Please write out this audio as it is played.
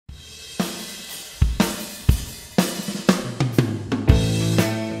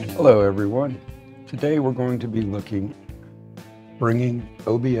Hello everyone. Today we're going to be bringing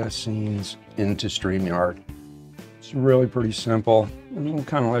OBS Scenes into Streamyard. It's really pretty simple, and we'll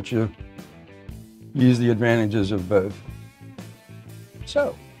kind of let you use the advantages of both.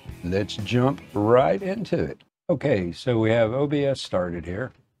 So let's jump right into it. Okay, so we have OBS started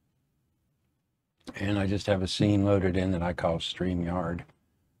here, and I just have a scene loaded in that I call Streamyard.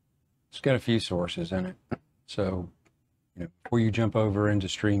 It's got a few sources in it. So before you jump over into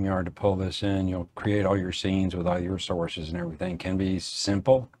Streamyard to pull this in, you'll create all your scenes with all your sources and everything. Can be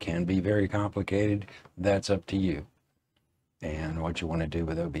simple, can be very complicated. That's up to you and what you want to do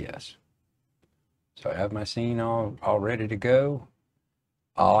with OBS. So I have my scene all ready to go.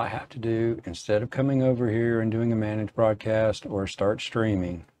 All I have to do, instead of coming over here and doing a manage broadcast or start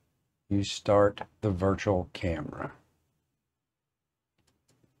streaming, you start the virtual camera.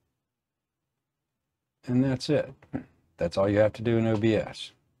 And that's it. That's all you have to do in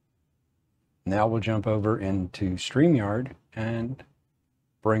OBS. Now we'll jump over into Streamyard and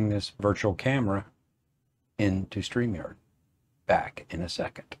bring this virtual camera into Streamyard. Back in a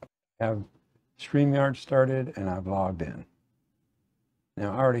second. I have Streamyard started and I've logged in.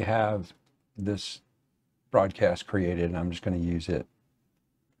 Now I already have this broadcast created and I'm just going to use it.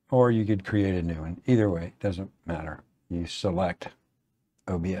 Or you could create a new one. Either way, it doesn't matter. You select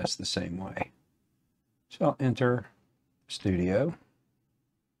OBS the same way. So I'll enter Studio.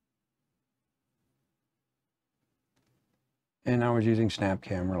 And I was using Snap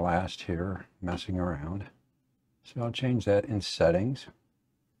Camera last here, messing around. So I'll change that in settings.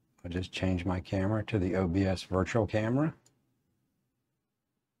 I'll just change my camera to the OBS virtual camera.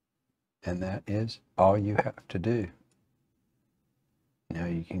 And that is all you have to do. Now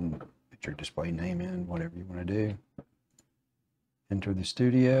you can put your display name in, whatever you want to do. Enter the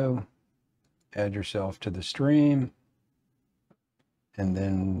studio, add yourself to the stream. And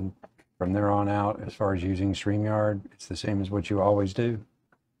then from there on out, as far as using Streamyard, it's the same as what you always do.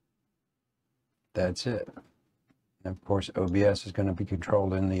 That's it. And of course, OBS is going to be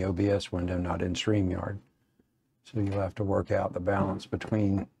controlled in the OBS window, not in Streamyard. So you'll have to work out the balance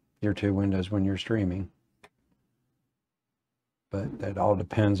between your two windows when you're streaming. But that all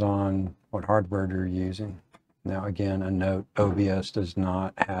depends on what hardware you're using. Now again, a note, OBS does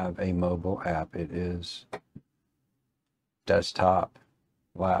not have a mobile app. It is desktop,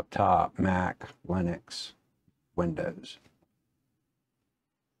 laptop, Mac, Linux, Windows.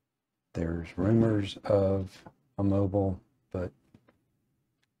 There's rumors of a mobile, but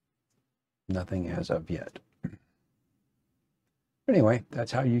nothing as of yet. Anyway,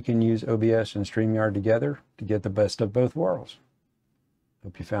 that's how you can use OBS and Streamyard together to get the best of both worlds.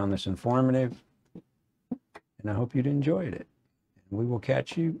 Hope you found this informative, and I hope you'd enjoyed it. And we will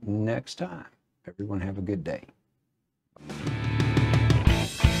catch you next time. Everyone have a good day.